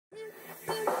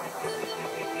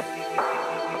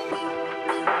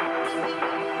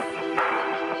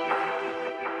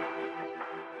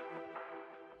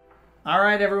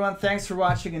right, everyone. Thanks for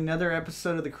watching another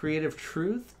episode of The Creative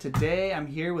Truth. Today, I'm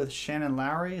here with Shannon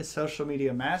Lowery, a social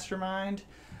media mastermind.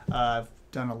 I've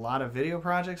done a lot of video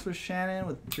projects with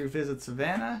Shannon through Visit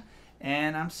Savannah,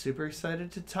 and I'm super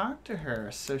excited to talk to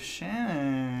her. So,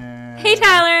 Shannon. Hey,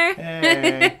 Tyler.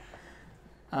 Hey.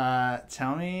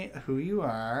 Tell me who you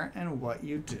are and what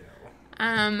you do.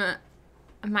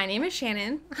 My name is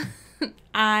Shannon.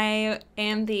 I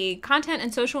am the content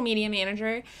and social media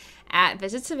manager at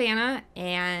Visit Savannah,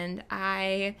 and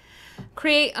I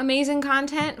create amazing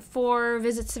content for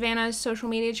Visit Savannah's social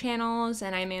media channels,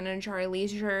 and I manage our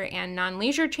leisure and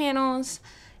non-leisure channels,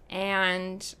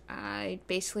 and I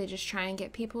basically just try and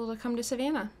get people to come to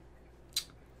Savannah.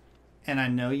 And I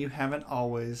know you haven't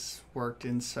always worked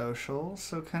in social,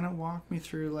 so kind of walk me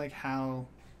through like how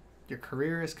your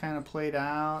career is kind of played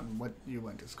out and what you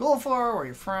went to school for, where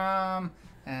you're from,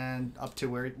 and up to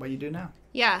what you do now.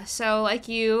 Yeah, so like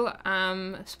you,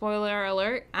 spoiler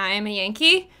alert, I am a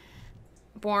Yankee,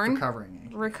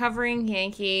 recovering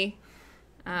Yankee,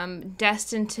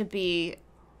 destined to be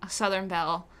a Southern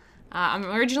Belle. I'm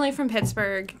originally from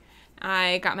Pittsburgh.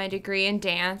 I got my degree in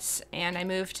dance, and I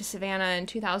moved to Savannah in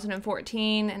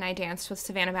 2014, and I danced with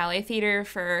Savannah Ballet Theater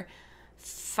for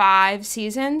 5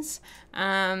 seasons.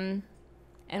 And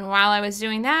while I was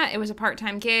doing that, it was a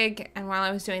part-time gig, and while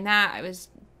I was doing that,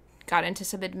 got into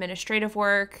some administrative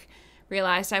work,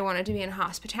 realized I wanted to be in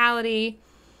hospitality,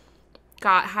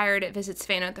 got hired at Visit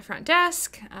Savannah at the front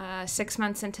desk. 6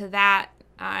 months into that,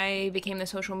 I became the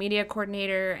social media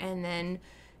coordinator, and then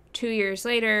 2 years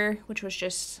later, which was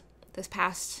just this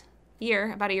past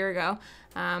year, about a year ago,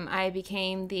 I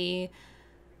became the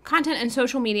content and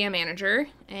social media manager,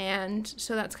 and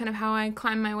so that's kind of how I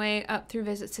climbed my way up through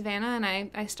Visit Savannah, and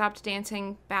I stopped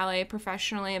dancing ballet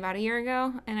professionally about a year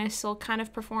ago, and I still kind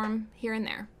of perform here and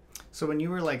there. So when you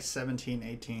were like 17,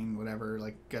 18, whatever,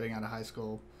 like getting out of high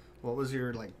school, what was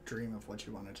your like dream of what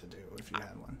you wanted to do if you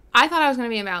had one? I thought I was going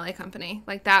to be in a ballet company.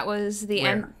 Like that was the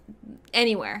end.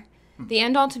 Anywhere. The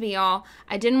end all to be all.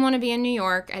 I didn't want to be in New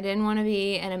York. I didn't want to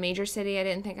be in a major city. I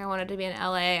didn't think I wanted to be in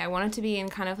LA. I wanted to be in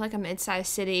kind of like a mid-sized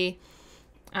city.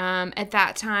 At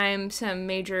that time, some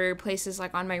major places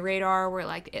like on my radar were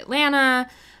like Atlanta,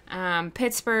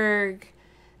 Pittsburgh,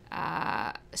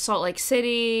 Salt Lake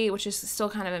City, which is still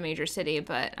kind of a major city,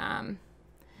 but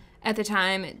at the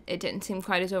time it didn't seem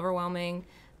quite as overwhelming.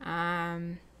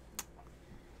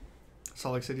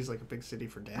 Salt Lake City's like a big city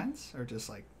for dance, or just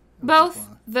like both.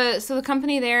 So the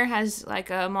company there has like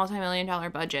a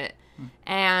multi-million-dollar budget,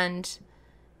 and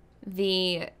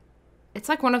it's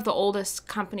like one of the oldest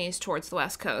companies towards the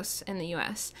West Coast in the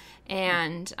U.S.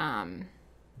 And I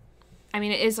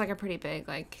mean, it is like a pretty big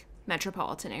like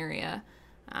metropolitan area,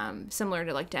 similar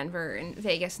to like Denver and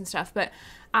Vegas and stuff. But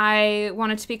I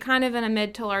wanted to be kind of in a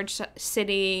mid to large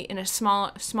city in a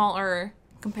smaller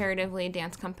comparatively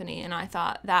dance company, and I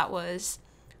thought that was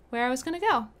where I was going to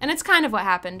go. And it's kind of what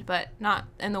happened, but not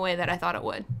in the way that I thought it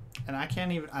would. And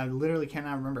I literally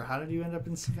cannot remember. How did you end up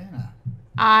in Savannah?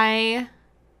 I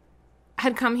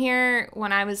had come here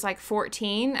when I was like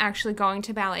 14, actually going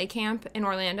to ballet camp in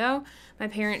Orlando. My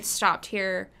parents stopped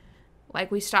here,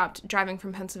 like we stopped driving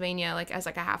from Pennsylvania, like as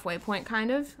like a halfway point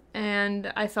kind of.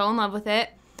 And I fell in love with it.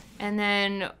 And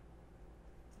then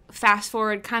fast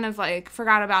forward, kind of like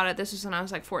forgot about it. This was when I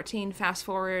was like 14. Fast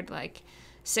forward like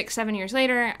 6-7 years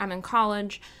later, I'm in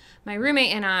college. My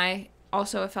roommate and I,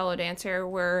 also a fellow dancer,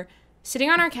 were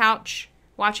sitting on our couch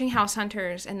watching House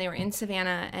Hunters, and they were in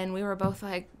Savannah, and we were both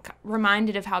like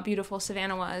reminded of how beautiful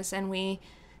Savannah was, and we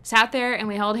sat there and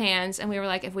we held hands, and we were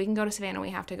like, if we can go to Savannah,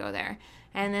 we have to go there.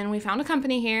 And then we found a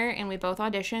company here, and we both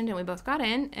auditioned, and we both got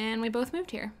in, and we both moved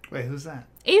here. Wait, who's that?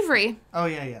 Avery. Oh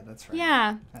yeah, that's right.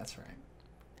 Yeah. That's right.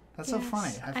 That's so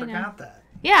funny. I forgot that.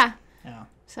 Yeah. Yeah.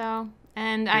 So,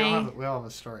 and we all have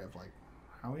a story of like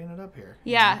how we ended up here.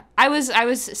 Yeah. I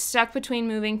was stuck between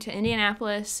moving to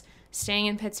Indianapolis, staying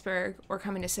in Pittsburgh, or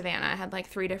coming to Savannah. I had like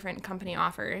 3 different company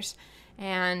offers,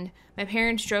 and my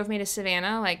parents drove me to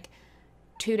Savannah like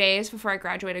 2 days before I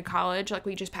graduated college. Like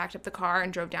we just packed up the car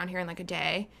and drove down here in like a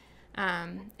day,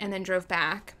 and then drove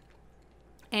back.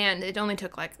 And it only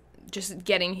took like just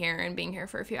getting here and being here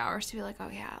for a few hours to be like, oh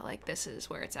yeah, like this is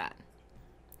where it's at.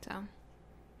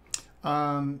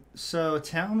 So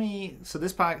tell me, for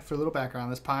a little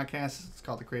background, this podcast is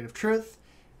called The Creative Truth,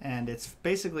 and it's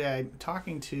basically I'm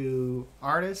talking to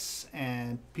artists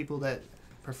and people that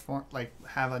perform, like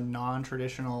have a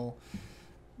non-traditional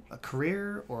a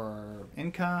career or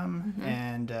income,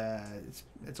 and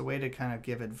it's a way to kind of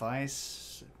give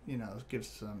advice, give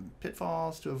some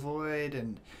pitfalls to avoid.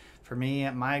 And for me,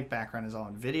 my background is all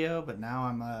in video, but now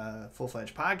I'm a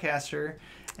full-fledged podcaster,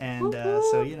 and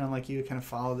so like you kind of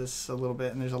follow this a little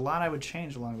bit, and there's a lot I would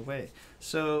change along the way.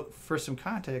 So for some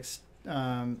context,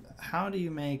 how do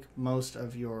you make most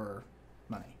of your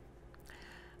money?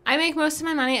 I make most of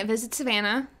my money at Visit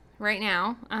Savannah right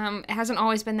now. It hasn't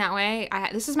always been that way.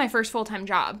 This is my first full-time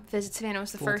job. Visit Savannah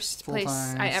was the first place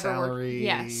I ever salary, worked.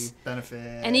 Yes.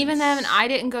 Benefits. And even then, I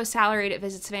didn't go salaried at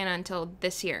Visit Savannah until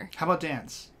this year. How about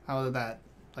dance? How did that,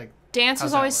 Dance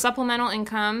was always work? supplemental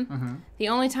income. The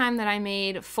only time that I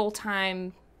made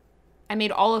full-time, I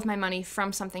made all of my money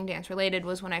from something dance-related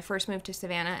was when I first moved to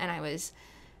Savannah, and I was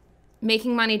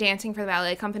making money dancing for the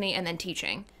ballet company and then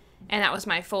teaching. And that was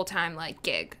my full-time,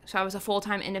 gig. So I was a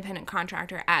full-time independent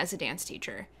contractor as a dance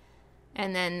teacher.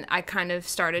 And then I kind of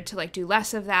started to, do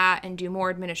less of that and do more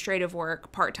administrative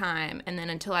work part-time. And then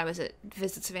until I was at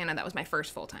Visit Savannah, that was my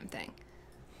first full-time thing.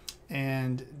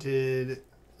 And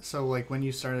when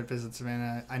you started Visit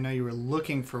Savannah, I know you were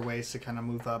looking for ways to kind of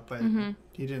move up, but you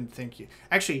didn't think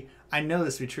Actually, I know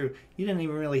this to be true. You didn't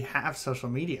even really have social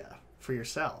media for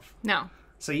yourself. No.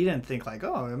 So you didn't think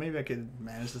maybe I could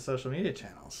manage the social media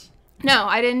channels. No,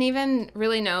 I didn't even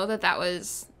really know that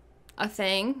was a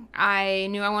thing. I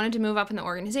knew I wanted to move up in the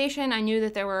organization. I knew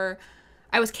that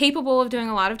I was capable of doing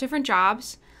a lot of different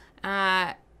jobs.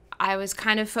 I was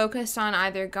kind of focused on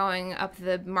either going up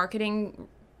the marketing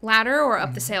ladder or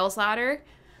up the sales ladder,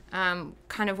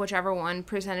 kind of whichever one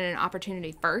presented an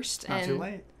opportunity first. Not too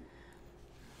late.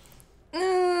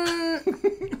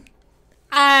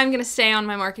 I'm going to stay on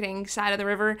my marketing side of the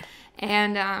river.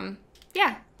 And,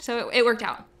 so it worked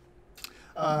out.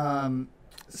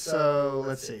 So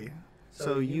let's see.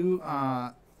 So you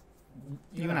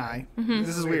and I,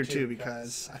 this is weird too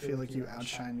because I feel like you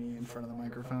outshine me in front of the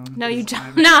microphone. No, you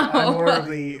don't. I'm more of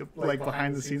the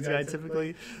behind the scenes guy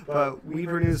typically, but we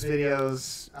produce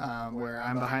videos where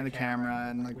I'm behind the camera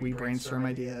and we brainstorm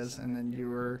ideas, and then you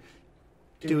were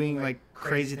doing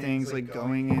crazy things like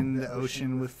going in the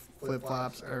ocean with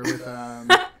flip-flops or with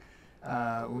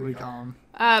what do we call them?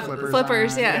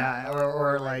 Flippers, on. yeah.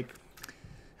 Or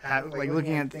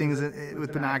looking at things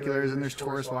with binoculars and there's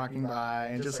tourists walking by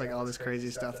and just all this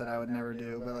crazy stuff that I would never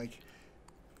do, but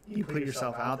you put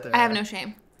yourself out there. I have no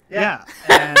shame. Yeah,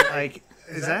 and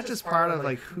is that just part of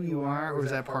who you are, or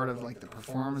is that part of the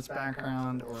performance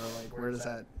background, or where does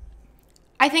that?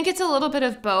 I think it's a little bit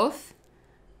of both.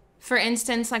 For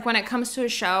instance, when it comes to a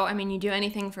show, you do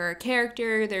anything for a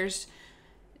character,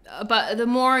 but the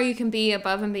more you can be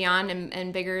above and beyond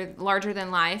and bigger, larger than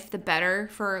life, the better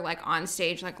for on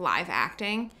stage, live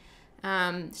acting.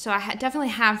 So I definitely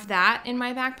have that in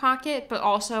my back pocket, but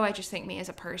also I just think me as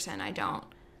a person, I don't,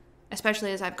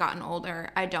 especially as I've gotten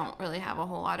older, I don't really have a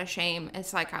whole lot of shame.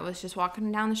 It's I was just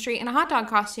walking down the street in a hot dog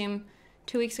costume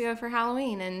 2 weeks ago for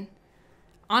Halloween, and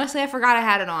honestly, I forgot I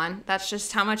had it on. That's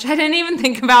just how much I didn't even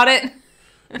think about it.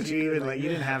 Did you even you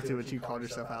didn't have to, but you called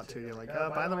yourself out too. You're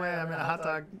oh, by the way, I'm in a hot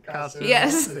dog costume.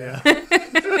 Yes. Yeah.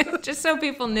 Just so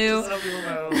people knew. Just so people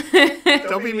know.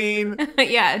 Don't be mean.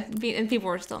 Yeah, and people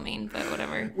were still mean, but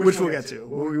whatever. Which we'll get to.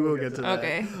 We will get to that.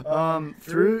 Okay.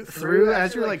 Through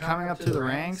as you're coming up through the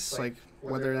ranks,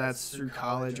 whether that's through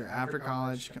college or after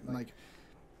college,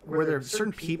 were there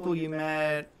certain people you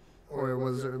met? Or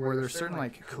were there certain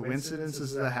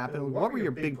coincidences that happened? What were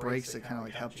your big breaks that kind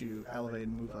of helped you elevate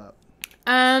and move up?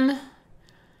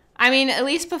 At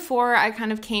least before I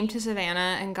kind of came to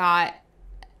Savannah and got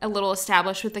a little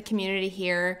established with the community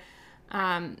here,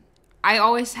 I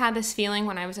always had this feeling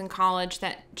when I was in college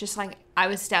that just I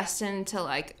was destined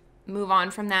to move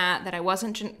on from that I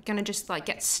wasn't gonna just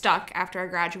get stuck after I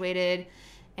graduated,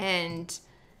 and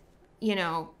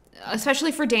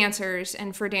especially for dancers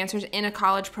and for dancers in a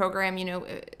college program,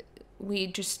 we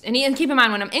just, and keep in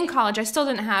mind when I'm in college, I still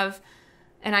didn't have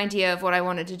an idea of what I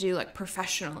wanted to do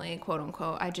professionally, quote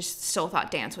unquote. I just still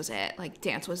thought dance was it.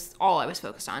 Dance was all I was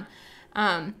focused on.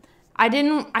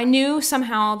 I knew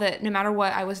somehow that no matter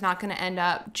what, I was not going to end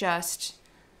up just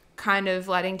kind of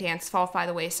letting dance fall by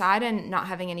the wayside and not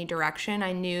having any direction.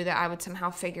 I knew that I would somehow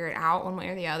figure it out one way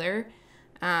or the other.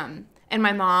 And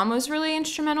my mom was really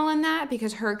instrumental in that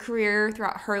because her career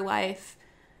throughout her life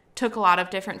took a lot of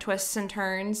different twists and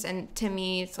turns. And to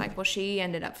me, it's she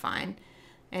ended up fine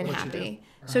and happy.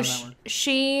 So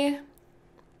she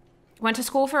went to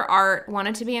school for art,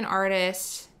 wanted to be an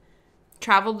artist,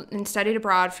 traveled and studied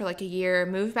abroad for a year,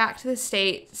 moved back to the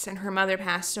States, and her mother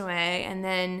passed away. And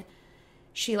then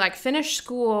she finished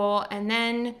school, and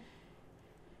then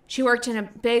she worked in a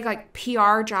big like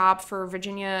PR job for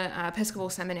Virginia Episcopal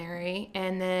Seminary,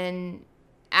 and then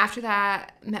after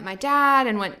that met my dad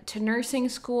and went to nursing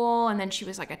school, and then she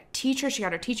was like a teacher. She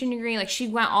got her teaching degree. Like she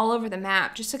went all over the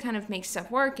map just to kind of make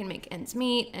stuff work and make ends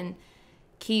meet and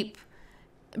keep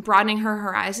broadening her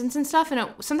horizons and stuff. And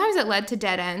sometimes it led to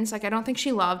dead ends. Like I don't think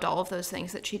she loved all of those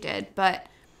things that she did, but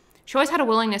she always had a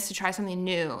willingness to try something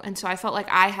new. And so I felt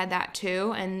like I had that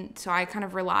too. And so I kind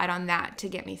of relied on that to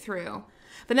get me through.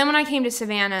 But then when I came to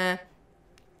Savannah,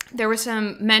 there were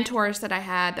some mentors that I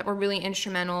had that were really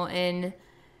instrumental in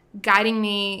guiding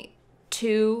me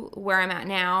to where I'm at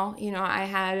now. You know, I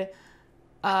had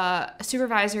a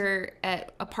supervisor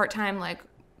at a part-time like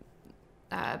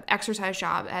exercise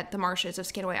job at the marshes of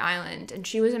Skidaway Island, and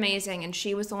she was amazing, and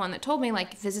she was the one that told me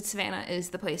like Visit Savannah is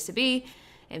the place to be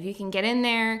if you can get in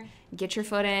there, get your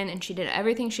foot in. And she did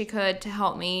everything she could to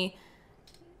help me,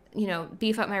 you know,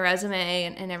 beef up my resume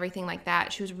and everything like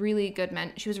that. She was really good.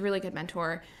 She was a really good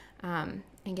mentor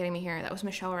in getting me here. That was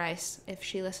Michelle Rice. If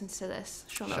she listens to this,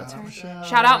 she'll know it's her. Michelle.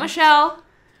 Shout out, Michelle.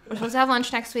 We're supposed to have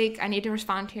lunch next week. I need to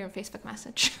respond to your Facebook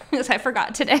message because I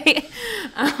forgot today.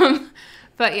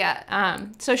 But yeah,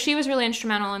 so she was really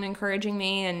instrumental in encouraging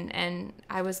me, and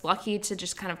I was lucky to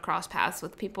just kind of cross paths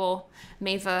with people.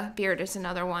 Mava Beard is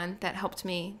another one that helped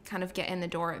me kind of get in the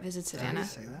door at Visit Savannah.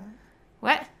 Is that how you say that?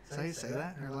 What? Is that how you say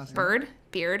that? Her last name? Bird?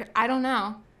 Beard? I don't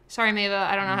know. Sorry, Mava.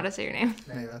 I don't know how to say your name.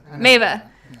 Mava. Mava.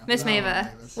 Yeah. Miss We all know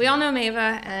Mava. Mavas. We all know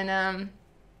Mava, and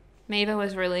Mava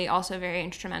was really also very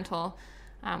instrumental,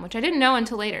 which I didn't know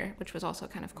until later, which was also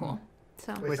kind of cool.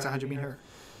 So Wait, so how'd you meet her?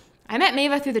 I met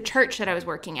Mava through the church that I was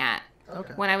working at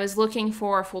Okay. when I was looking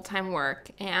for full-time work,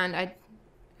 and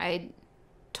I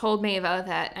told Mava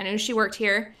that I knew she worked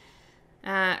here,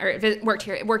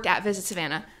 worked at Visit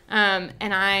Savannah,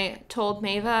 and I told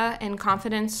Mava in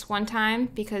confidence one time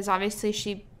because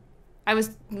obviously I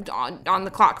was on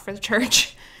the clock for the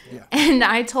church. Yeah. And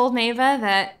I told Mava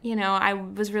that, you know, I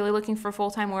was really looking for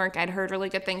full-time work. I'd heard really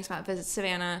good things about Visit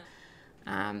Savannah.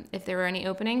 If there were any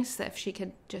openings, that if she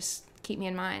could just keep me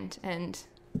in mind. And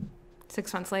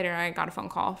 6 months later, I got a phone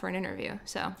call for an interview.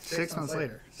 So 6 months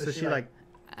later. So she like.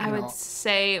 I would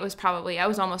say it was probably, I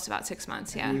was almost about 6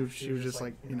 months, yeah. She was just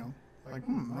like, you know, like,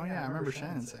 oh yeah, I remember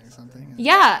Shannon saying something. And,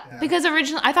 yeah, because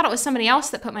originally I thought it was somebody else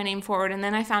that put my name forward, and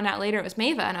then I found out later it was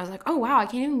Mava, and I was like, oh wow, I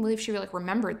can't even believe she like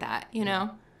remembered that, you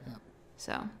know? Yeah.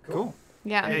 So. Cool.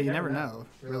 Yeah. Yeah, you never know,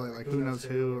 really, like who knows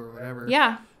who or whatever.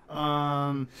 Yeah.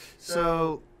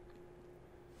 So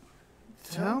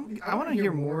I want to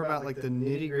hear more about like the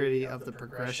nitty gritty of the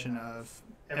progression of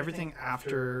everything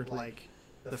after like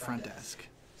the front desk.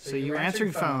 So you were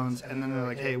answering phones, and then they're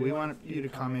like, hey, we want you to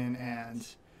come in and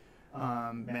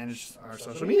manage our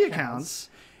social media accounts.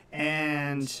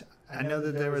 And I know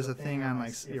that there was a thing on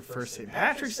like your first St.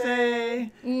 Patrick's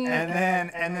Day, and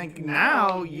then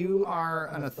now you are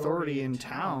an authority in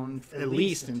town, at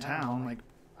least in town. Like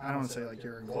I don't want to say like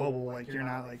you're global, like you're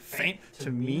not like famous.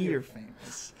 To me, you're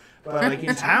famous, but like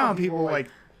in town, people like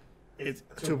it's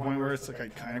to a point where it's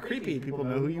like kind of creepy. People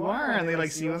know who you are, and they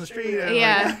like see you on the street. And,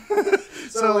 Yeah. Like,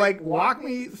 so like walk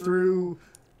me through.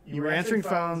 You were answering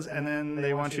phones, and then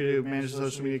they want you to manage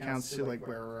social media accounts to like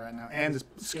where we're at now, and the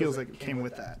skills that came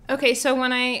with that. Okay, so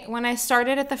when I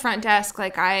started at the front desk,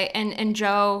 like and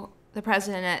Joe, the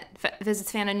president at Visit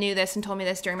Savannah, knew this and told me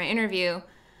this during my interview,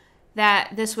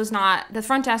 that this was not, the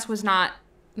front desk was not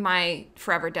my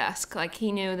forever desk. Like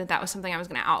he knew that was something I was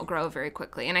going to outgrow very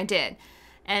quickly, and I did.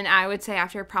 And I would say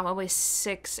after probably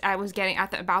I was getting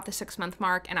at about the 6 month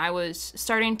mark, and I was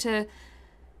starting to,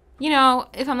 you know,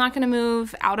 if I'm not going to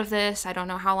move out of this, I don't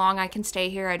know how long I can stay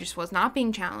here. I just was not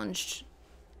being challenged,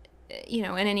 you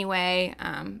know, in any way,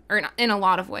 or in a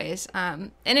lot of ways.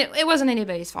 And it wasn't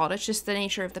anybody's fault. It's just the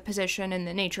nature of the position and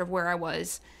the nature of where I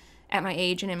was at my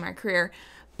age and in my career.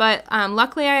 But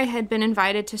luckily I had been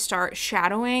invited to start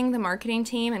shadowing the marketing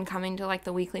team and coming to like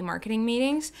the weekly marketing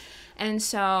meetings. And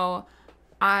so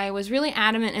I was really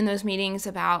adamant in those meetings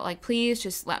about like, please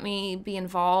just let me be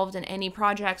involved in any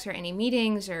projects or any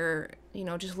meetings, or, you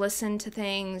know, just listen to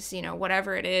things, you know,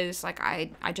 whatever it is. Like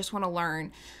I just want to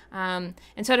learn. And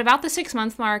so at about the 6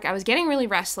 month mark, I was getting really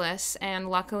restless, and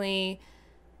luckily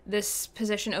this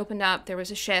position opened up. There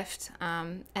was a shift.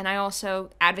 And I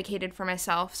also advocated for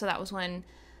myself. So that was when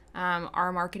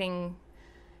our marketing,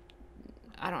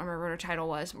 I don't remember what her title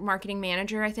was, marketing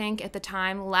manager, I think, at the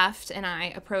time, left, and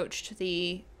I approached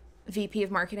the VP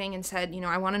of marketing and said, you know,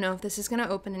 I want to know if this is going to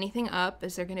open anything up.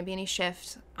 Is there going to be any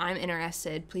shifts? I'm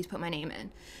interested. Please put my name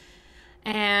in.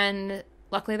 And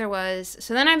luckily there was.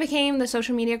 So then I became the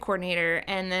social media coordinator,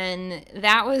 and then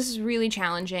that was really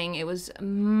challenging. It was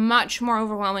much more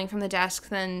overwhelming from the desk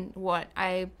than what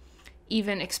I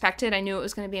even expected. I knew it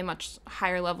was going to be a much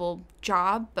higher level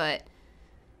job, but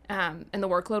and the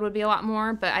workload would be a lot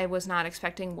more, but I was not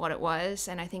expecting what it was.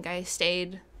 And I think I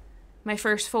stayed my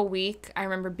first full week. I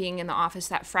remember being in the office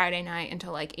that Friday night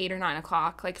until like 8 or 9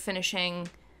 o'clock, like finishing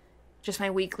just my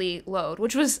weekly load,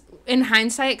 which was, in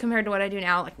hindsight, compared to what I do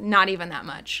now, like not even that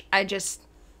much. I just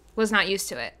was not used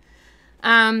to it.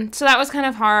 So that was kind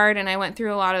of hard, and I went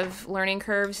through a lot of learning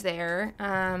curves there.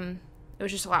 It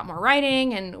was just a lot more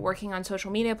writing and working on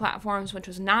social media platforms, which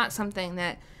was not something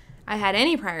that I had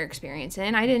any prior experience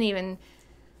in. I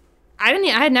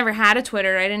had never had a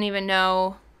Twitter. I didn't even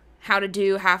know how to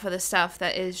do half of the stuff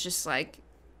that is just like,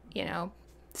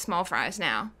 small fries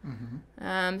now.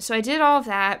 Mm-hmm. So I did all of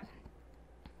that.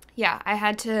 Yeah, I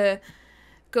had to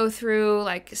go through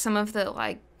like some of the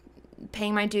like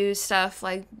paying my dues stuff,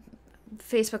 like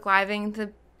Facebook Living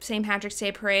the St. Patrick's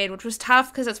Day parade, which was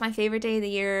tough because it's my favorite day of the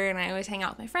year and I always hang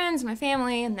out with my friends and my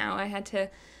family, and now I had to...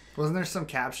 Wasn't there some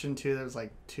caption too that was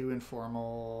like too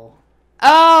informal?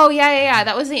 Oh, yeah.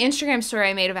 That was the Instagram story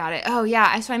I made about it. Oh,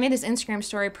 yeah. So I made this Instagram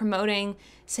story promoting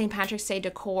St. Patrick's Day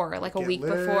decor like a week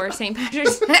before St.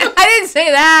 Patrick's Day. I didn't say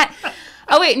that.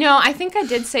 Oh, wait. No, I think I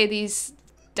did say these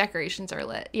decorations are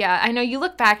lit. Yeah, I know. You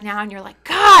look back now and you're like,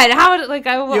 God, how did like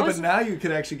I but now you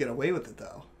could actually get away with it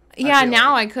though. Yeah,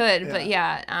 now I could, but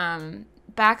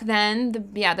back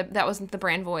then that wasn't the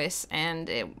brand voice, and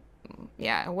it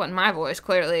wasn't my voice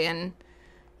clearly, and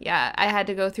I had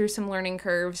to go through some learning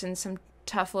curves and some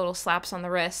tough little slaps on the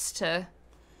wrist to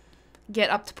get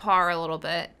up to par a little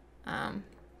bit.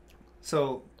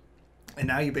 So, and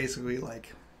now you basically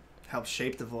like help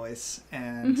shape the voice,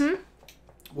 and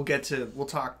we'll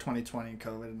talk 2020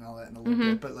 COVID and all that in a little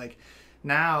bit, but like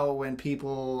now when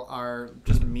people are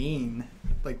just mean,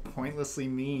 like pointlessly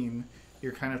mean,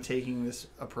 you're kind of taking this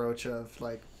approach of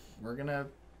like, we're gonna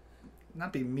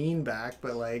not be mean back,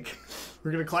 but like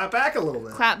we're gonna clap back a little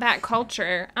bit. Clap back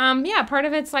culture. Part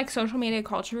of it's like social media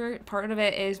culture. Part of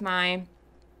it is my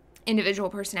individual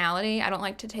personality. I don't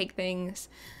like to take things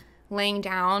laying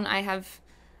down. I have,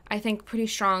 I think, pretty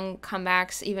strong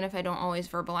comebacks, even if I don't always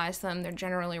verbalize them. They're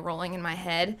generally rolling in my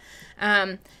head.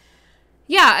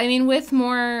 With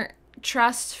more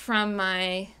trust from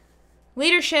my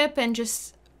leadership and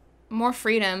just more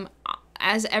freedom,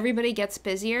 as everybody gets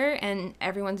busier and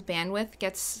everyone's bandwidth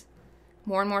gets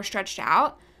more and more stretched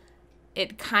out,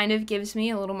 it kind of gives me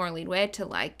a little more leeway to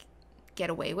like get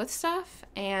away with stuff.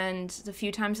 And the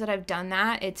few times that I've done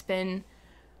that, it's been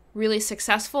really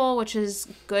successful, which is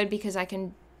good because I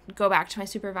can go back to my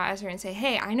supervisor and say,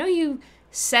 hey, I know you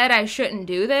said I shouldn't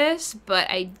do this, but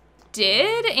I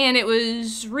did, and it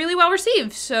was really well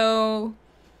received, so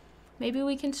maybe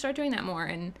we can start doing that more.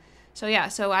 And so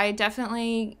I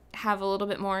definitely have a little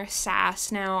bit more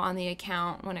sass now on the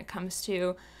account when it comes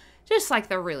to just like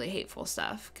the really hateful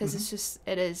stuff, because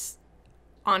it is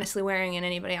honestly wearing, and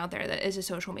anybody out there that is a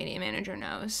social media manager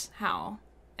knows how,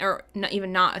 or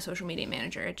even not a social media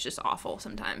manager, it's just awful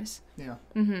sometimes.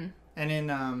 And in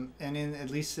at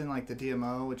least in like the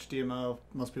DMO, which DMO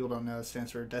most people don't know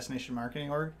stands for Destination Marketing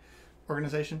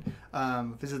Organization,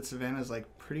 Visit Savannah is like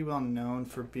pretty well known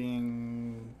for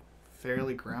being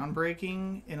fairly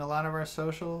groundbreaking in a lot of our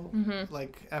social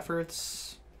like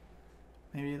efforts.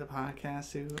 Maybe the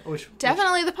podcast too.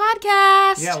 Definitely the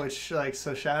podcast. Yeah,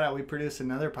 so shout out. We produce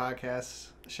another podcast.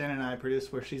 Shannon and I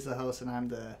produce, where she's the host and I'm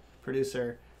the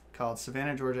producer, called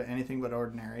Savannah, Georgia, Anything But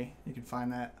Ordinary. You can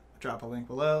find that. Drop a link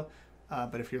below.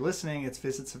 But if you're listening, it's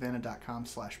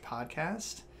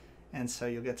visitsavannah.com/podcast. And so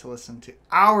you'll get to listen to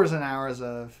hours and hours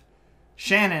of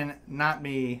Shannon, not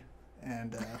me.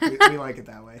 And we like it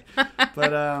that way.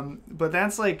 But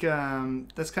that's like,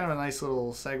 that's kind of a nice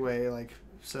little segue. Like,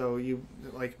 so you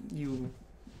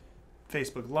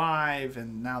Facebook Live,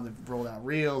 and now they've rolled out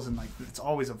Reels, and like it's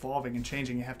always evolving and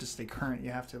changing. You have to stay current.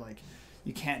 You have to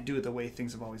you can't do it the way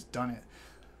things have always done it.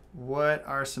 What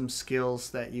are some skills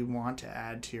that you want to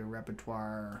add to your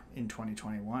repertoire in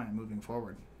 2021 and moving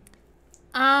forward?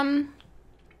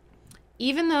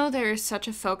 Even though there's such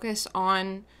a focus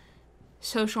on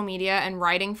social media and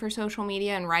writing for social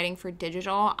media and writing for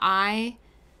digital, I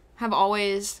have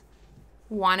always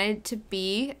wanted to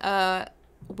be a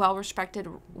well-respected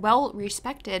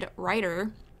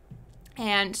writer.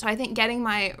 And so I think getting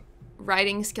my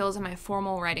writing skills and my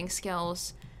formal writing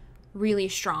skills really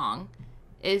strong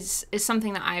is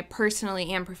something that I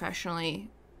personally and professionally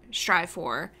strive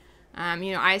for.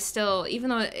 I still,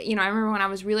 even though, I remember when I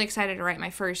was really excited to write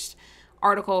my first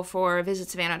article for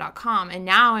visitsavannah.com, and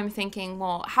now I'm thinking,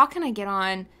 well, how can I get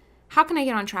on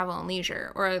Travel and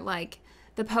Leisure? Or like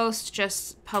the Post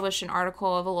just published an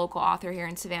article of a local author here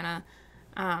in Savannah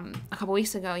a couple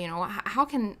weeks ago, you know, how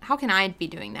can I be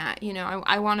doing that? You know,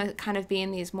 I want to kind of be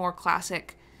in these more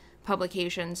classic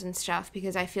publications and stuff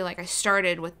because I feel like I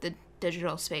started with the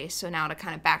digital space, so now to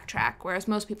kind of backtrack, whereas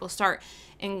most people start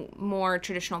in more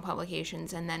traditional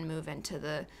publications and then move into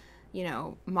the, you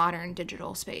know, modern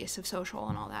digital space of social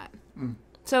and all that.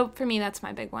 So for me, that's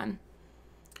my big one.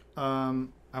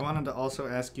 I wanted to also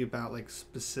ask you about like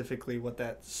specifically what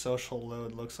that social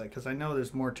load looks like, because I know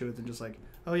there's more to it than just like,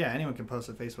 oh yeah, anyone can post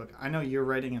to Facebook. I know you're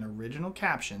writing an original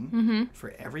caption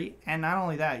for every, and not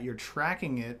only that, you're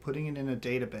tracking it, putting it in a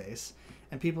database,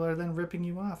 and people are then ripping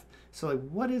you off. So like,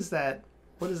 what is that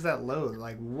load?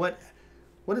 Like what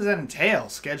does that entail?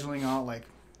 Scheduling all like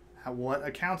what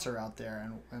accounts are out there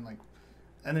and like,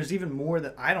 and there's even more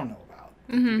that I don't know about.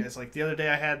 Because like the other day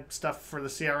I had stuff for the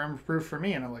CRM approved for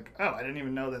me, and I'm like, oh, I didn't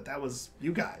even know that was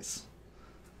you guys.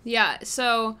 Yeah,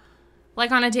 so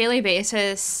like on a daily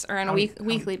basis or on a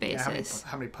weekly basis.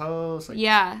 Yeah, how many posts? Like,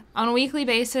 yeah, on a weekly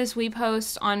basis we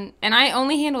post on, and I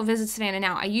only handle Visit Savannah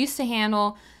now. I used to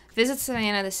handle Visit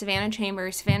Savannah, the Savannah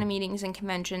Chamber, Savannah Meetings and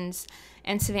Conventions,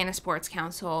 and Savannah Sports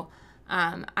Council.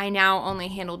 I now only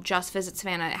handle just Visit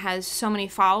Savannah. It has so many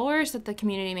followers that the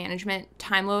community management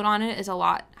time load on it is a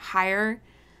lot higher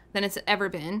than it's ever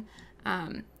been.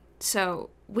 So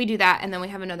we do that, and then we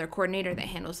have another coordinator that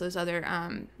handles those other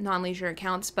non-leisure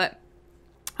accounts. But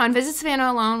on Visit Savannah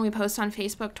alone, we post on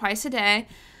Facebook twice a day.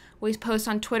 We post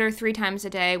on Twitter 3 times a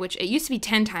day, which it used to be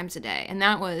 10 times a day, and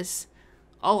that was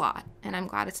a lot. And I'm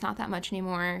glad it's not that much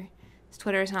anymore.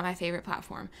 Twitter is not my favorite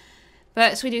platform.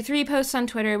 But so we do 3 posts on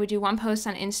Twitter, we do 1 post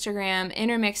on Instagram,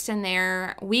 intermixed in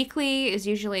there. Weekly is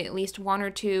usually at least 1 or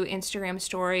 2 Instagram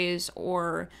stories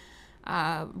or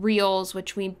reels,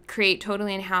 which we create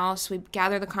totally in-house. We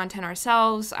gather the content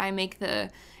ourselves. I make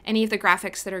any of the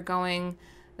graphics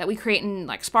that we create in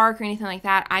like Spark or anything like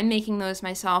that. I'm making those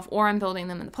myself, or I'm building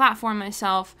them in the platform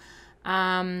myself.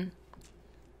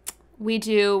 We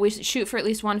shoot for at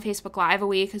least 1 Facebook Live a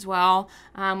week as well,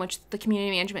 which the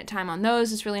community management time on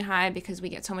those is really high because we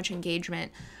get so much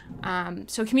engagement.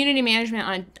 So community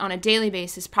management on a daily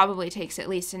basis probably takes at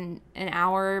least an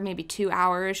hour, maybe 2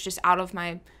 hours, just out of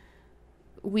my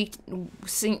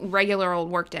regular old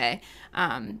work day,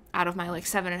 out of my like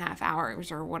 7.5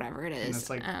 hours or whatever it is. And that's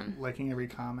like liking every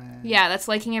comment. Yeah, that's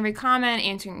liking every comment,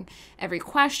 answering every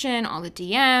question, all the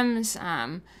DMs,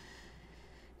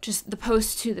 just the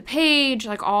posts to the page,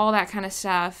 like all that kind of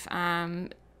stuff,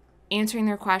 answering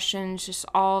their questions, just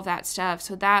all of that stuff.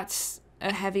 So that's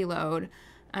a heavy load.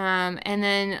 And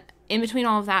then in between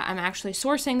all of that, I'm actually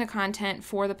sourcing the content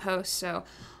for the posts. So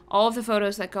all of the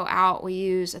photos that go out, we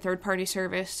use a third-party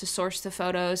service to source the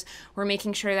photos. We're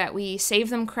making sure that we save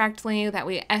them correctly, that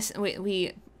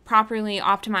we properly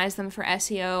optimize them for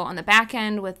SEO on the back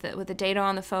end with the data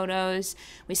on the photos.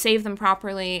 We save them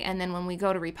properly, and then when we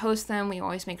go to repost them, we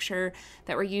always make sure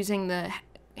that we're using the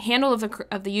handle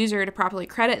of the user to properly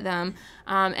credit them,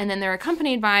 and then they're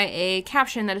accompanied by a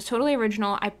caption that is totally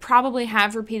original. I probably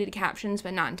have repeated captions,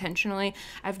 but not intentionally.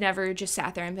 I've never just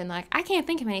sat there and been like, I can't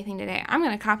think of anything today, I'm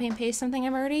going to copy and paste something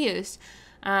I've already used.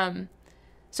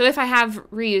 So if I have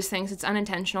reused things, it's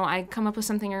unintentional. I come up with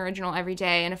something original every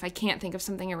day, and if I can't think of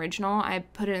something original, I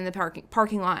put it in the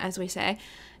parking lot, as we say,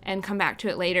 and come back to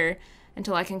it later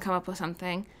until I can come up with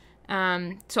something.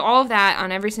 So all of that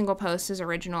on every single post is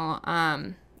original,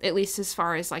 at least as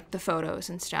far as like the photos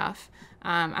and stuff.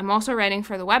 I'm also writing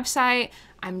for the website.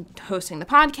 I'm hosting the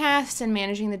podcast and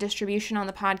managing the distribution on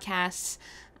the podcasts,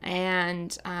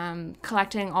 and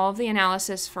collecting all of the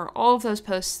analysis for all of those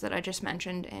posts that I just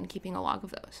mentioned and keeping a log of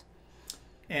those.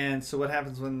 And so what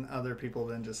happens when other people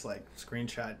then just like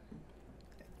screenshot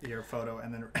your photo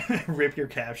and then rip your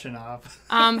caption off?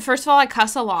 First of all, I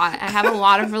cuss a lot. I have a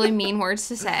lot of really mean words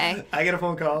to say. I get a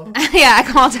phone call. Yeah, I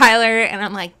call Tyler and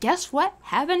I'm like, guess what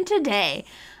happened today?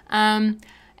 And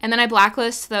then I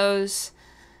blacklist those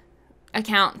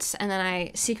accounts, and then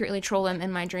I secretly troll them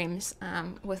in my dreams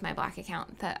with my black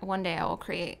account that one day I will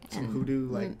create and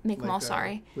voodoo, make them all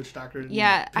sorry. Witch doctor.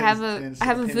 Yeah, I have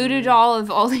a voodoo doll of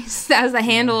all these. That has the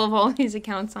handle of all these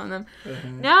accounts on them.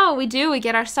 No, we do. We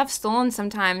get our stuff stolen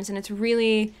sometimes, and it's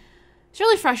really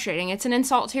frustrating. It's an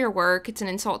insult to your work. It's an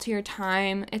insult to your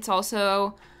time. It's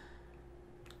also.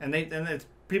 And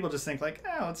people just think like,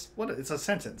 oh, it's a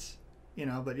sentence, you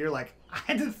know. But you're like,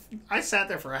 I sat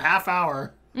there for a half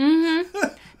hour.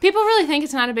 People really think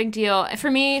it's not a big deal.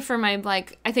 For me,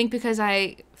 I think because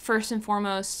I, first and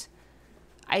foremost,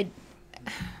 I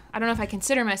don't know if I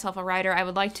consider myself a writer. I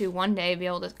would like to one day be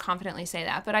able to confidently say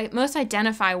that. But I most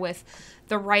identify with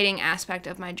the writing aspect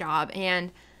of my job.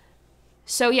 And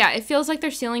So yeah, it feels like they're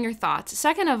stealing your thoughts.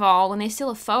 Second of all, when they steal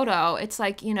a photo, it's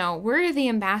like, we're the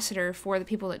ambassador for the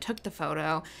people that took the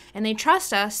photo, and they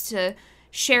trust us to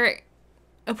share it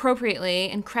appropriately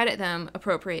and credit them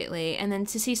appropriately. And then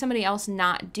to see somebody else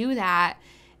not do that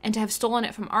and to have stolen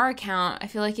it from our account, I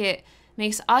feel like it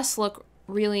makes us look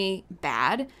really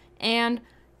bad. And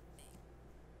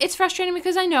it's frustrating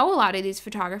because I know a lot of these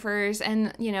photographers,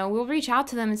 and, we'll reach out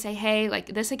to them and say, hey,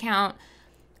 like, this account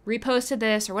reposted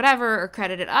this or whatever, or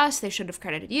credited us. They should have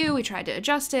credited you. We tried to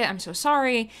adjust it. I'm so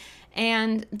sorry.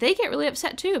 And they get really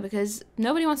upset too, because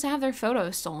nobody wants to have their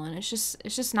photos stolen. It's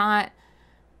just not,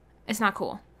 it's not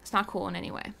cool. It's not cool in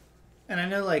any way. And I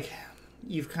know, like,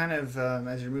 you've kind of,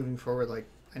 as you're moving forward, like,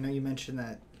 I know you mentioned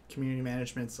that community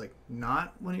management's, like,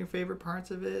 not one of your favorite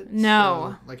parts of it.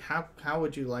 No. So, like, how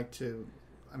would you like to,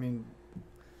 I mean,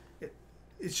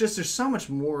 it's just, there's so much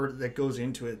more that goes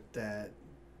into it that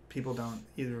people don't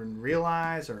either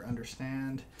realize or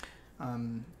understand.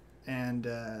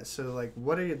 So, like,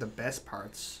 what are the best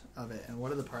parts of it, and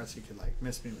what are the parts you could, like,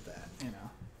 miss me with that,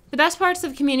 The best parts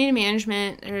of community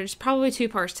management, there's probably two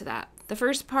parts to that. The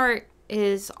first part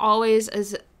is always,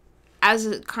 as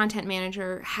a content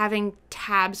manager, having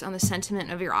tabs on the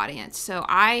sentiment of your audience. So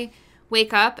I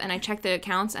wake up and I check the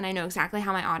accounts, and I know exactly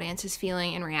how my audience is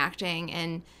feeling and reacting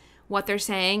and what they're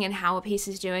saying and how a piece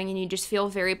is doing, and you just feel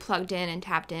very plugged in and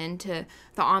tapped into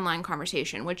the online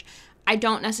conversation, which I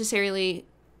don't necessarily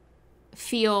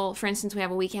feel. For instance, we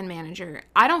have a weekend manager.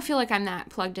 I don't feel like I'm that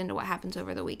plugged into what happens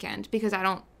over the weekend because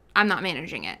I'm not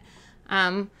managing it,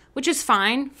 which is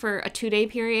fine for a 2-day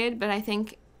period, but I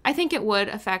think it would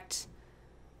affect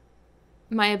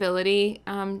my ability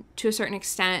to a certain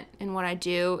extent in what I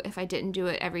do if I didn't do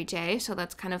it every day. So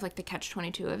that's kind of like the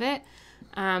catch-22 of it.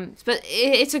 But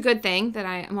it's a good thing that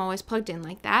I am always plugged in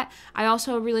like that. I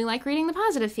also really like reading the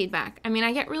positive feedback. I mean,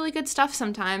 I get really good stuff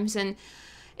sometimes, and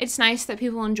it's nice that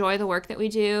people enjoy the work that we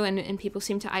do, and people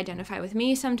seem to identify with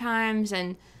me sometimes,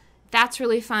 and that's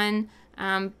really fun.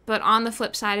 But on the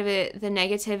flip side of it, the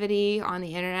negativity on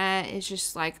the internet is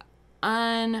just, like,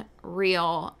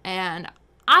 unreal, and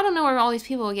I don't know where all these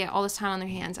people get all this time on their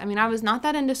hands. I mean, I was not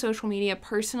that into social media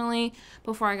personally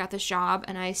before I got this job,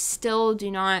 and I still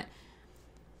do not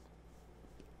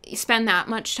spend that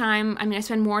much time. I mean, I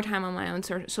spend more time on my own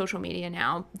social media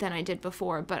now than I did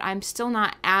before, but I'm still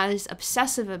not as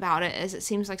obsessive about it as it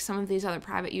seems like some of these other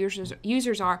private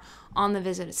users are on the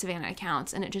Visit Savannah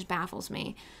accounts, and it just baffles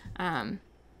me. I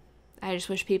just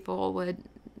wish people would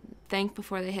think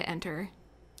before they hit enter.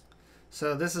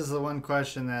 So this is the one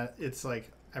question that it's like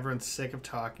everyone's sick of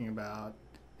talking about,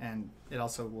 and it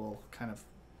also will kind of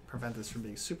prevent this from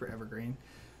being super evergreen.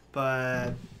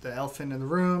 But the elephant in the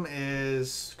room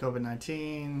is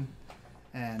COVID-19,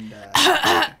 and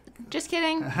just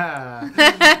kidding.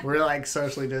 We're like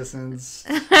socially distanced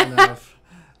enough.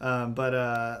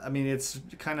 I mean, it's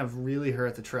kind of really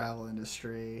hurt the travel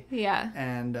industry. Yeah.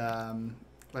 And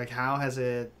like, how has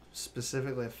it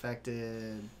specifically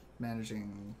affected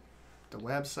managing the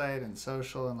website and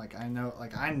social? And like, I know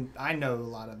a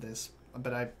lot of this,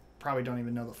 but I probably don't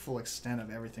even know the full extent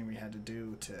of everything we had to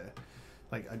do to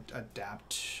like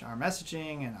adapt our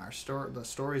messaging and the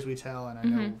stories we tell. And I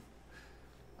know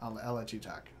I'll let you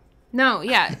talk. No,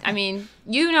 yeah. I mean,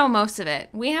 you know most of it.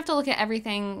 We have to look at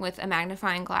everything with a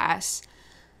magnifying glass.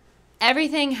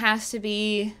 Everything has to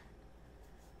be...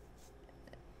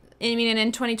 I mean, and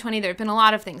in 2020, there have been a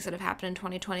lot of things that have happened in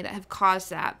 2020 that have caused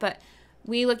that. But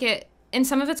we look at... And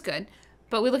some of it's good.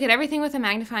 But we look at everything with a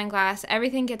magnifying glass.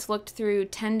 Everything gets looked through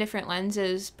 10 different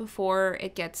lenses before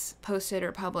it gets posted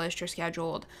or published or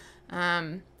scheduled.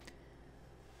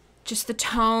 Just the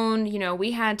tone,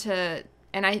 we had to...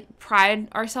 And I pride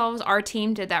ourselves, our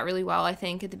team did that really well, I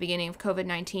think, at the beginning of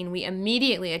COVID-19. We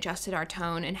immediately adjusted our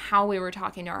tone and how we were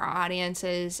talking to our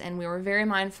audiences, and we were very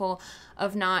mindful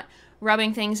of not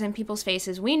rubbing things in people's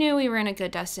faces. We knew we were in a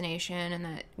good destination and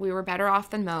that we were better off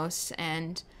than most,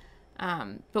 and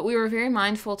but we were very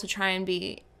mindful to try and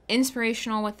be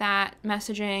inspirational with that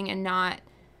messaging and not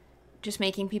just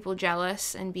making people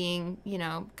jealous and being,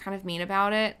 kind of mean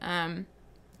about it.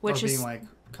 Which is being like,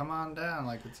 come on down,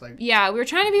 like, it's like... Yeah, we were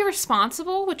trying to be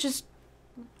responsible, which is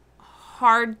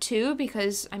hard too,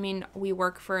 because, I mean, we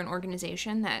work for an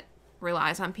organization that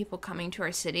relies on people coming to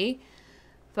our city,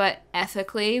 but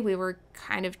ethically, we were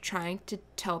kind of trying to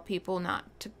tell people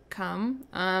not to come.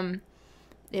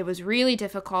 It was really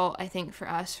difficult, I think, for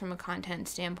us from a content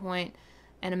standpoint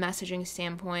and a messaging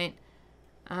standpoint.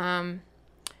 I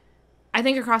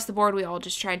think across the board, we all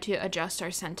just tried to adjust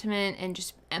our sentiment and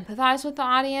just empathize with the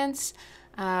audience.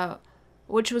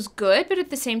 which was good, but at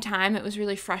the same time, it was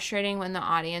really frustrating when the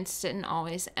audience didn't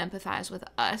always empathize with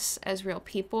us as real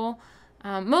people.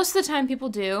 Most of the time, people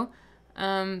do.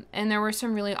 And there were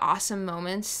some really awesome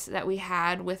moments that we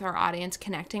had with our audience,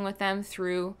 connecting with them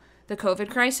through the COVID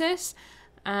crisis.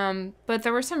 But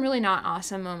there were some really not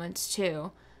awesome moments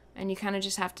too. And you kind of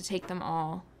just have to take them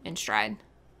all in stride.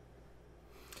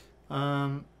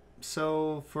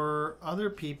 So for other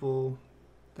people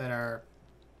that are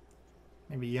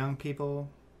maybe young people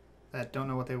that don't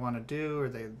know what they want to do, or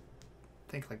they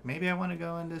think like, maybe I want to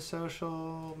go into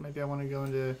social, maybe I want to go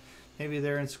into, maybe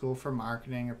they're in school for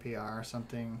marketing or PR or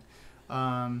something.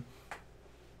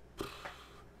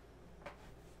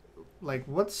 Like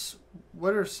what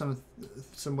are some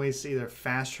ways to either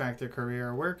fast track their career,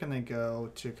 or where can they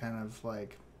go to kind of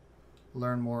like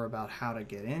learn more about how to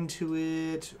get into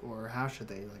it, or how should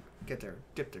they like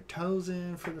dip their toes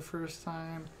in for the first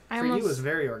time? For you, it was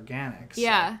very organic. So.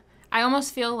 Yeah. I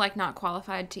almost feel like not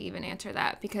qualified to even answer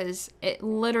that because it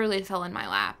literally fell in my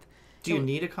lap. Do you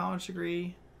need a college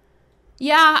degree?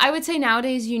 Yeah, I would say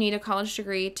nowadays you need a college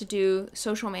degree to do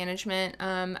social management.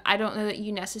 I don't know that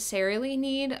you necessarily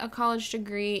need a college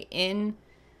degree in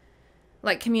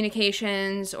like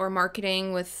communications or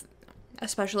marketing with a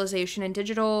specialization in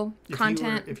digital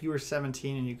content. If you were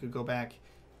 17 and you could go back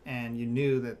and you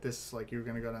knew that this, like, you were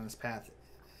going to go down this path,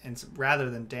 and rather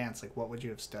than dance, like, what would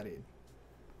you have studied?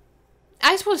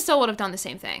 I still would have done the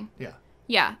same thing. Yeah.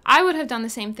 Yeah, I would have done the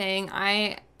same thing.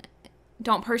 I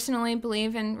don't personally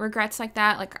believe in regrets like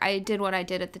that. Like, I did what I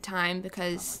did at the time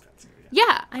because...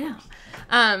 Yeah, I know.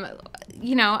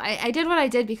 I did what I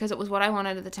did because it was what I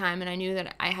wanted at the time, and I knew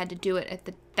that I had to do it at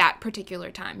that particular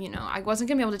time. I wasn't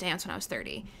going to be able to dance when I was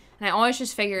 30. And I always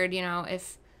just figured,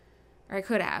 or I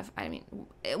could have,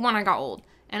 when I got old.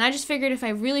 And I just figured if I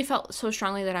really felt so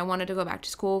strongly that I wanted to go back to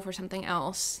school for something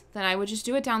else, then I would just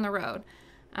do it down the road.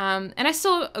 And I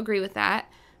still agree with that.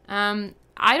 I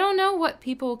don't know what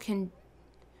people can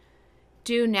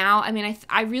do now.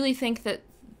 I really think that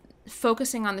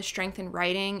focusing on the strength in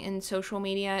writing in social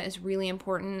media is really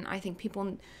important. I think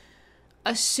people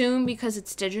assume because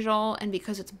it's digital and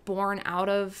because it's born out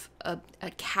of a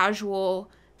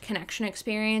casual connection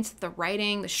experience,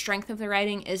 the strength of the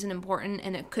writing isn't important,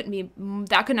 and that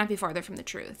could not be farther from the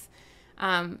truth.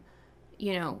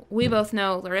 We both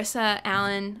know Larissa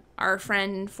Allen, our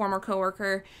friend, former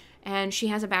coworker, and she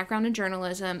has a background in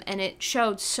journalism, and it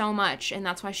showed so much, and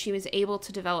that's why she was able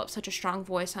to develop such a strong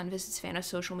voice on Visit Savannah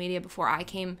social media before I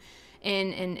came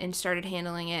in and started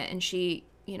handling it, and she,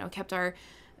 kept our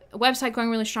website going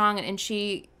really strong, and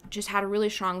she just had a really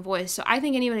strong voice. So I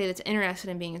think anybody that's interested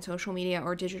in being in social media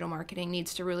or digital marketing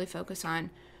needs to really focus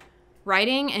on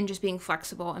writing and just being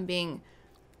flexible and being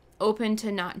open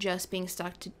to not just being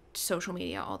stuck to social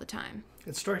media all the time.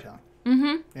 It's storytelling.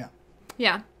 Mm-hmm. Yeah.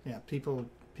 Yeah. Yeah, people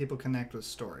connect with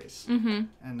stories, mm-hmm.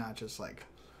 and not just like,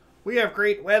 we have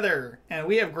great weather and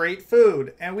we have great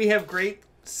food and we have great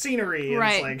scenery. And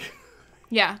right. It's like,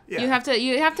 yeah. You have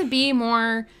to be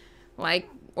more like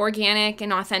organic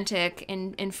and authentic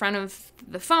in front of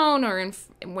the phone or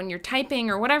when you're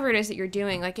typing or whatever it is that you're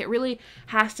doing. Like, it really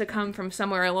has to come from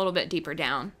somewhere a little bit deeper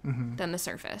down mm-hmm. than the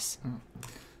surface. Mm.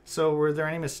 So were there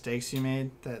any mistakes you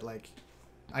made that, like,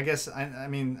 I guess, I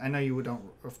know you don't,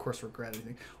 of course, regret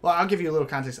anything. Well, I'll give you a little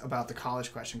context about the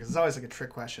college question, because it's always like a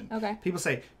trick question. Okay. People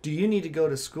say, do you need to go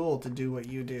to school to do what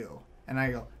you do? And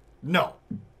I go, no.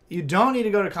 You don't need to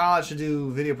go to college to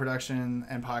do video production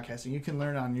and podcasting. You can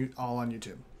learn all on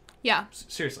YouTube. Yeah.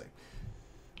 Seriously.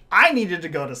 I needed to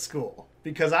go to school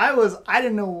because I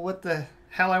didn't know what the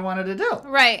hell I wanted to do.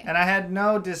 Right. And I had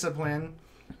no discipline,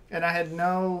 and I had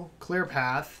no clear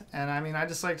path. And I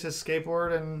just like to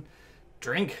skateboard and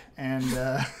drink, and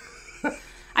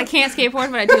I can't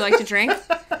skateboard, but I do like to drink.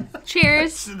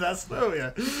 Cheers. That's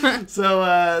yeah.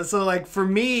 So like for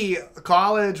me,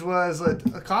 college was like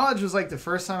the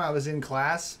first time I was in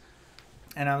class,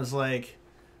 and I was like,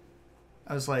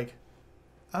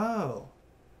 oh,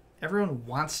 everyone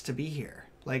wants to be here.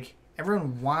 Like,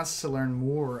 everyone wants to learn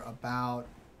more about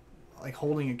like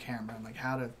holding a camera and like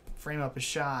how to frame up a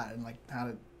shot and like how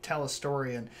to tell a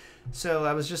story. And so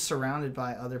I was just surrounded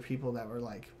by other people that were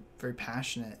like very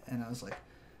passionate, and I was like,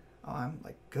 oh, I'm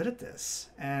like good at this.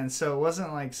 And so it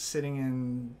wasn't like sitting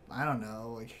in, I don't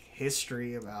know, like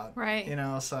history about, right.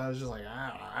 So I was just like,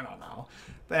 I don't know.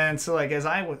 And so like as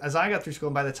I got through school,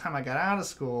 and by the time I got out of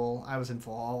school, I was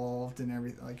involved in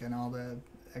everything, like in all the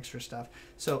extra stuff.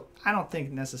 So I don't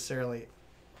think necessarily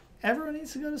everyone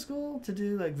needs to go to school to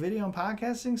do like video and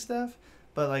podcasting stuff.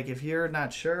 But like if you're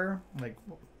not sure, like,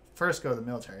 first go to the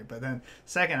military, but then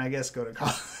second, I guess, go to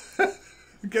college.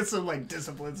 Get some like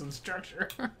discipline, some structure.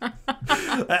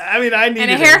 I mean, I need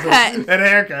and a haircut. And a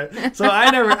haircut. So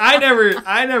I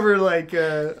never like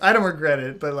I don't regret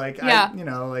it, but like yeah.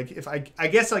 like if I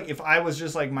guess like if I was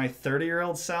just like my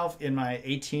 30-year-old self in my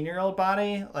 18-year-old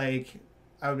body, like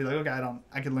I would be like, okay,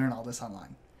 I could learn all this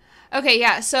online. Okay,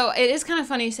 yeah. So it is kind of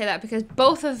funny you say that because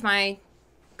both of my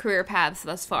career paths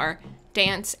thus far,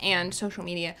 dance and social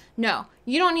media, no,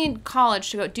 you don't need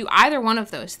college to go do either one of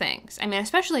those things. I mean,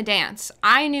 especially dance.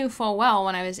 I knew full well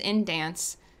when I was in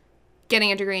dance,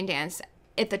 getting a degree in dance,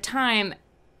 at the time,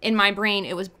 in my brain,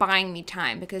 it was buying me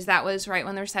time because that was right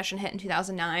when the recession hit in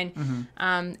 2009.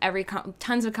 Mm-hmm.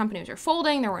 Tons of companies were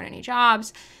folding. There weren't any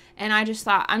jobs. And I just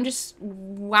thought,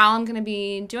 while I'm going to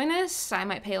be doing this, I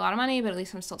might pay a lot of money, but at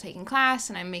least I'm still taking class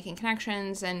and I'm making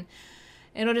connections and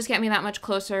it'll just get me that much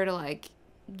closer to like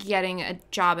getting a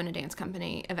job in a dance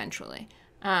company eventually.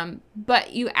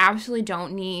 But you absolutely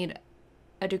don't need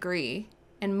a degree,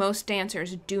 and most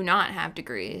dancers do not have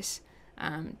degrees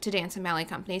to dance in ballet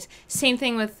companies. Same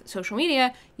thing with social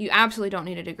media. You absolutely don't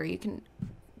need a degree. You can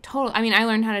I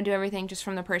learned how to do everything just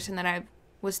from the person that I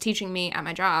was teaching me at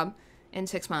my job in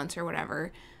 6 months or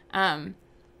whatever.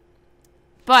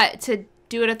 But to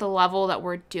do it at the level that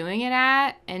we're doing it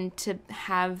at and to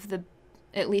have the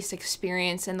at least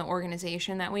experience in the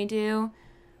organization that we do,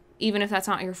 even if that's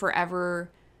not your forever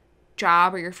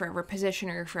job or your forever position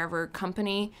or your forever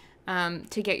company,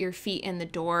 to get your feet in the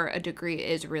door, a degree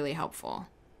is really helpful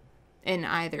in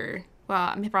either,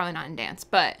 well, probably not in dance,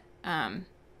 but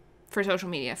for social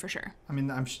media for sure. I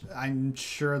mean, I'm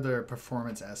sure the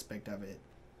performance aspect of it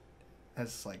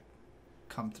has like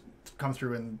come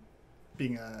through in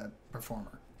being a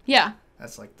performer. Yeah.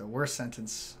 That's like the worst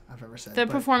sentence I've ever said. The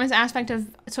performance aspect of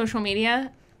social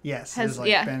media. Yes, has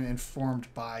been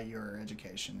informed by your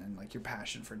education and like your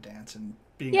passion for dance and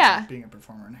being a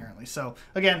performer inherently. So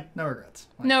again, no regrets.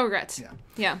 No regrets.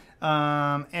 Yeah.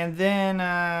 And then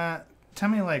tell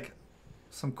me like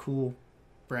some cool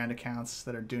brand accounts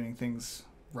that are doing things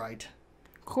right.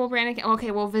 Cool brand account. Okay,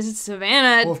 well, Visit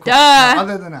Savannah. Well, of duh. course. No,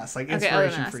 other than us, like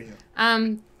inspiration for you.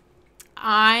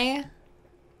 I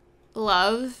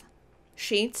love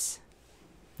Sheets.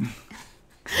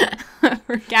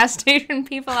 For gas station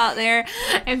people out there,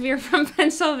 if you're from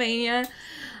Pennsylvania,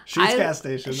 Sheets gas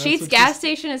station. Sheets gas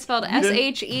station is spelled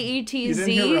SHEETZ. You didn't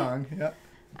hear wrong.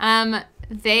 Yep.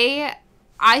 They,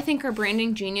 I think, are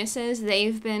branding geniuses.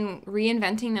 They've been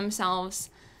reinventing themselves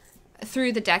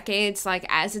through the decades, like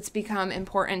as it's become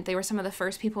important. They were some of the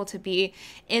first people to be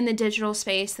in the digital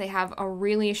space. They have a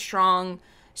really strong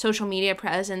social media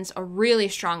presence, a really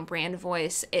strong brand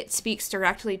voice. It speaks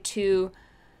directly to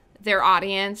their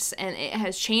audience, and it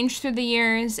has changed through the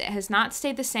years. It has not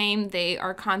stayed the same. They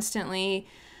are constantly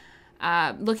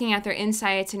looking at their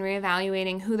insights and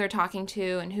reevaluating who they're talking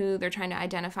to and who they're trying to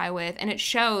identify with, and it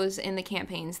shows in the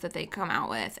campaigns that they come out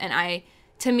with. And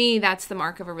to me, that's the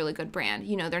mark of a really good brand.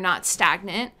 You know, they're not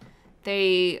stagnant.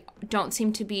 They don't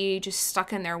seem to be just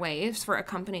stuck in their ways for a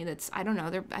company that's, I don't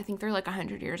know, I think they're like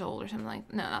 100 years old or something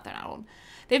like, no, not that old.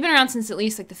 They've been around since at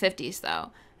least like the 50s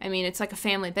though. I mean, it's like a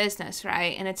family business,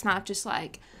 right? And it's not just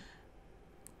like,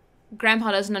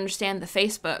 grandpa doesn't understand the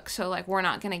Facebook, so like we're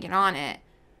not going to get on it.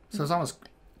 So it's almost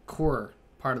part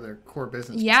of their core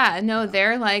business. Yeah, no,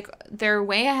 they're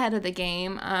way ahead of the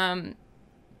game.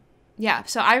 Yeah,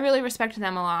 so I really respect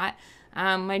them a lot.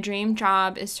 My dream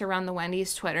job is to run the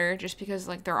Wendy's Twitter, just because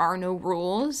like there are no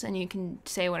rules and you can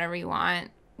say whatever you want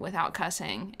without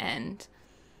cussing, and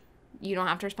you don't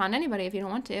have to respond to anybody if you don't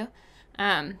want to.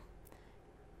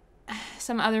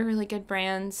 Some other really good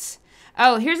brands.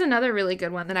 Oh, here's another really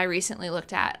good one that I recently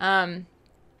looked at.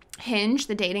 Hinge,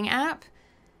 the dating app.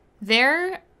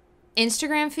 Their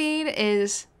Instagram feed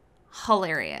is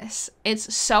hilarious.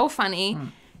 It's so funny.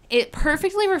 It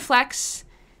perfectly reflects,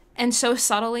 and so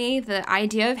subtly, the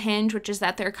idea of Hinge, which is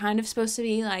that they're kind of supposed to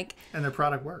be like... And their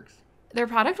product works. Their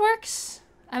product works.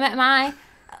 I met my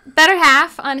better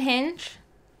half on Hinge.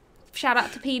 Shout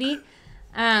out to Petey.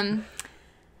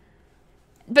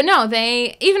 But no,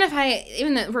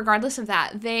 regardless of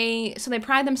that, they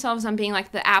pride themselves on being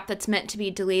like the app that's meant to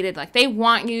be deleted. Like they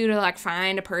want you to like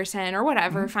find a person or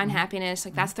whatever, find happiness.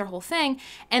 Like that's their whole thing.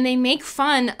 And they make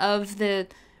fun of the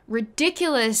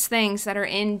ridiculous things that are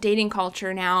in dating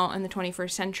culture now in the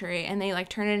 21st century, and they like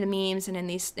turn it into memes and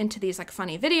into these like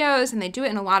funny videos, and they do it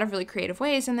in a lot of really creative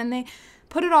ways, and then they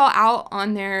put it all out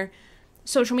on their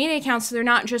social media accounts. So they're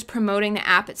not just promoting the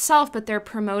app itself, but they're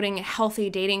promoting a healthy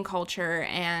dating culture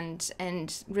and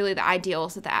really the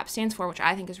ideals that the app stands for, which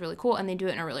I think is really cool, and they do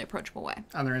it in a really approachable way.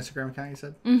 On their Instagram account, you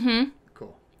said? Mm-hmm.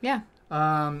 Cool. Yeah.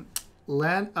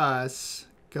 Let us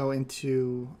go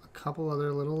into a couple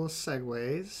other little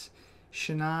segues.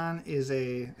 Shannon is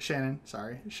a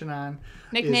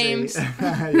nicknames.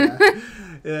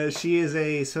 She is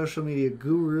a social media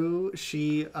guru.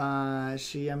 She's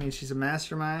a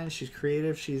mastermind. She's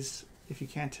creative. If you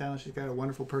can't tell, she's got a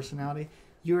wonderful personality.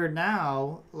 You are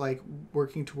now like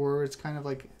working towards kind of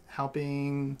like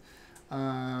helping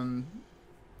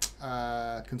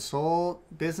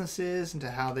consult businesses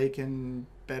into how they can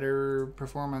better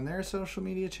perform on their social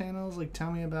media channels. Like,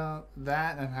 tell me about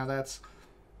that and how that's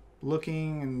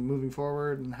looking and moving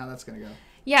forward and how that's going to go.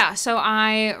 Yeah, so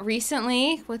I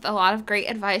recently, with a lot of great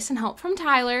advice and help from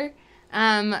Tyler,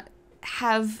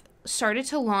 have started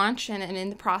to launch and am in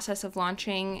the process of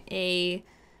launching a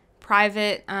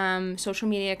private social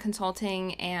media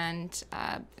consulting and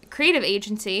creative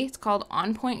agency. It's called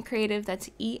On Point Creative. That's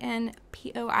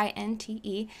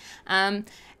ENPOINTE.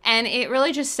 And it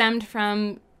really just stemmed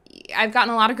from, I've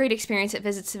gotten a lot of great experience at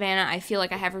Visit Savannah. I feel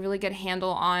like I have a really good handle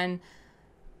on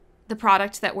the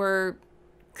product that we're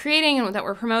creating and that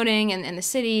we're promoting and the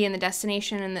city and the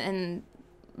destination and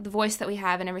the voice that we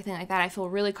have and everything like that. I feel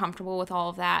really comfortable with all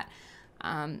of that.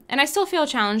 And I still feel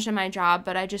challenged in my job,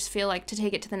 but I just feel like to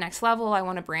take it to the next level, I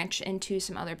want to branch into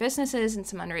some other businesses and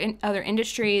some other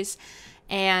industries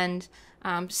and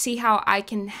see how I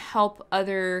can help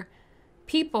other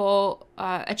people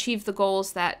achieve the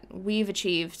goals that we've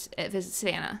achieved at Visit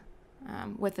Savannah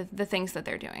with the things that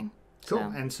they're doing. Cool.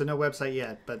 And so no website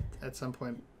yet, but at some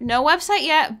point. No website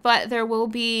yet, but there will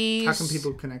be. How can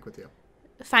people connect with you?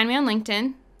 Find me on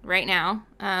LinkedIn right now.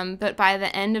 But by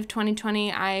the end of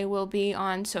 2020, I will be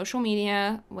on social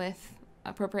media with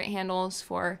appropriate handles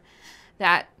for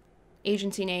that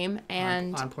agency name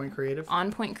and On Point Creative.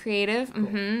 On Point Creative. Cool.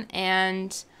 Mm-hmm.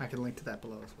 And I can link to that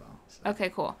below as well. So.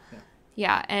 Okay, cool. Yeah.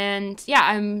 Yeah, and yeah,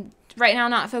 I'm right now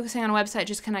not focusing on a website,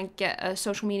 just kind of get a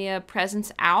social media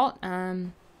presence out.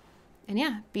 And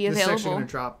yeah, be available. This is actually going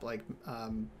to drop like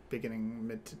beginning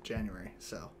mid to January,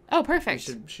 so. Oh, perfect.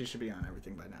 She should be on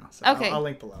everything by now. So Okay. I'll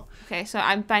link below. Okay, so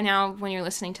by now, when you're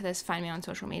listening to this, find me on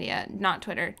social media, not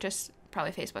Twitter, just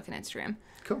probably Facebook and Instagram.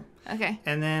 Cool. Okay.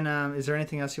 And then, is there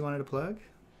anything else you wanted to plug?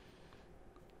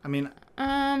 I mean,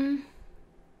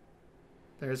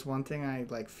 there's one thing I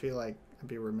like feel like I'd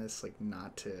be remiss like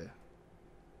not to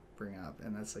bring up,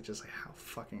 and that's like just like how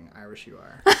fucking Irish you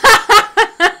are.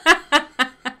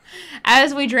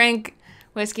 As we drink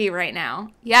whiskey right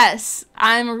now. Yes,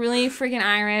 I'm really freaking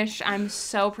Irish. I'm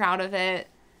so proud of it.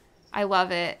 I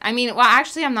love it. I mean, well,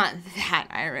 actually, I'm not that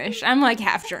Irish. I'm like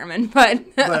half German, but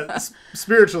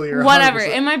spiritually, you're whatever.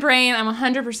 100%. In my brain, I'm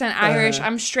 100% Irish.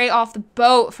 I'm straight off the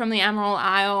boat from the Emerald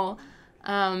Isle.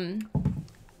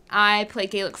 I play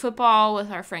Gaelic football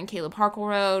with our friend Caleb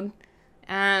Harkleroad.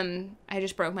 I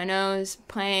just broke my nose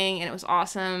playing, and it was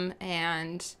awesome.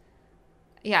 And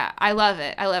yeah, I love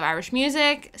it. I love Irish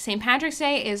music. St. Patrick's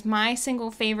Day is my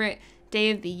single favorite day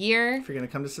of the year. If you're going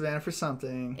to come to Savannah for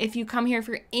something. If you come here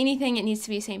for anything, it needs to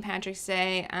be St. Patrick's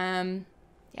Day.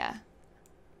 Yeah,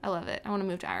 I love it. I want to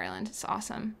move to Ireland. It's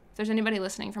awesome. If there's anybody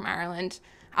listening from Ireland,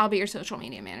 I'll be your social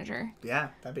media manager. Yeah,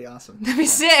 that'd be awesome. That'd be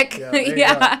sick. Yeah.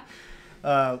 Yeah.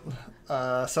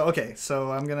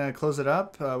 So I'm going to close it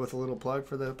up with a little plug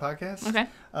for the podcast. Okay.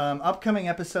 Upcoming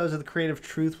episodes of The Creative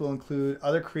Truth will include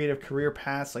other creative career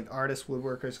paths like artists,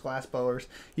 woodworkers, glass blowers,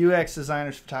 UX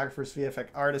designers, photographers, VFX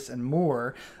artists, and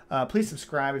more. Please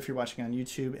subscribe if you're watching on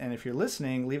YouTube, and if you're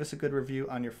listening, leave us a good review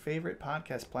on your favorite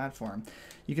podcast platform.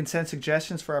 You can send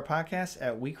suggestions for our podcast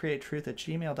at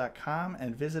wecreatetruth@gmail.com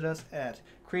and visit us at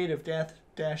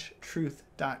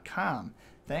creativedeath-truth.com.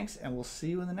 Thanks, and we'll see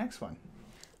you in the next one.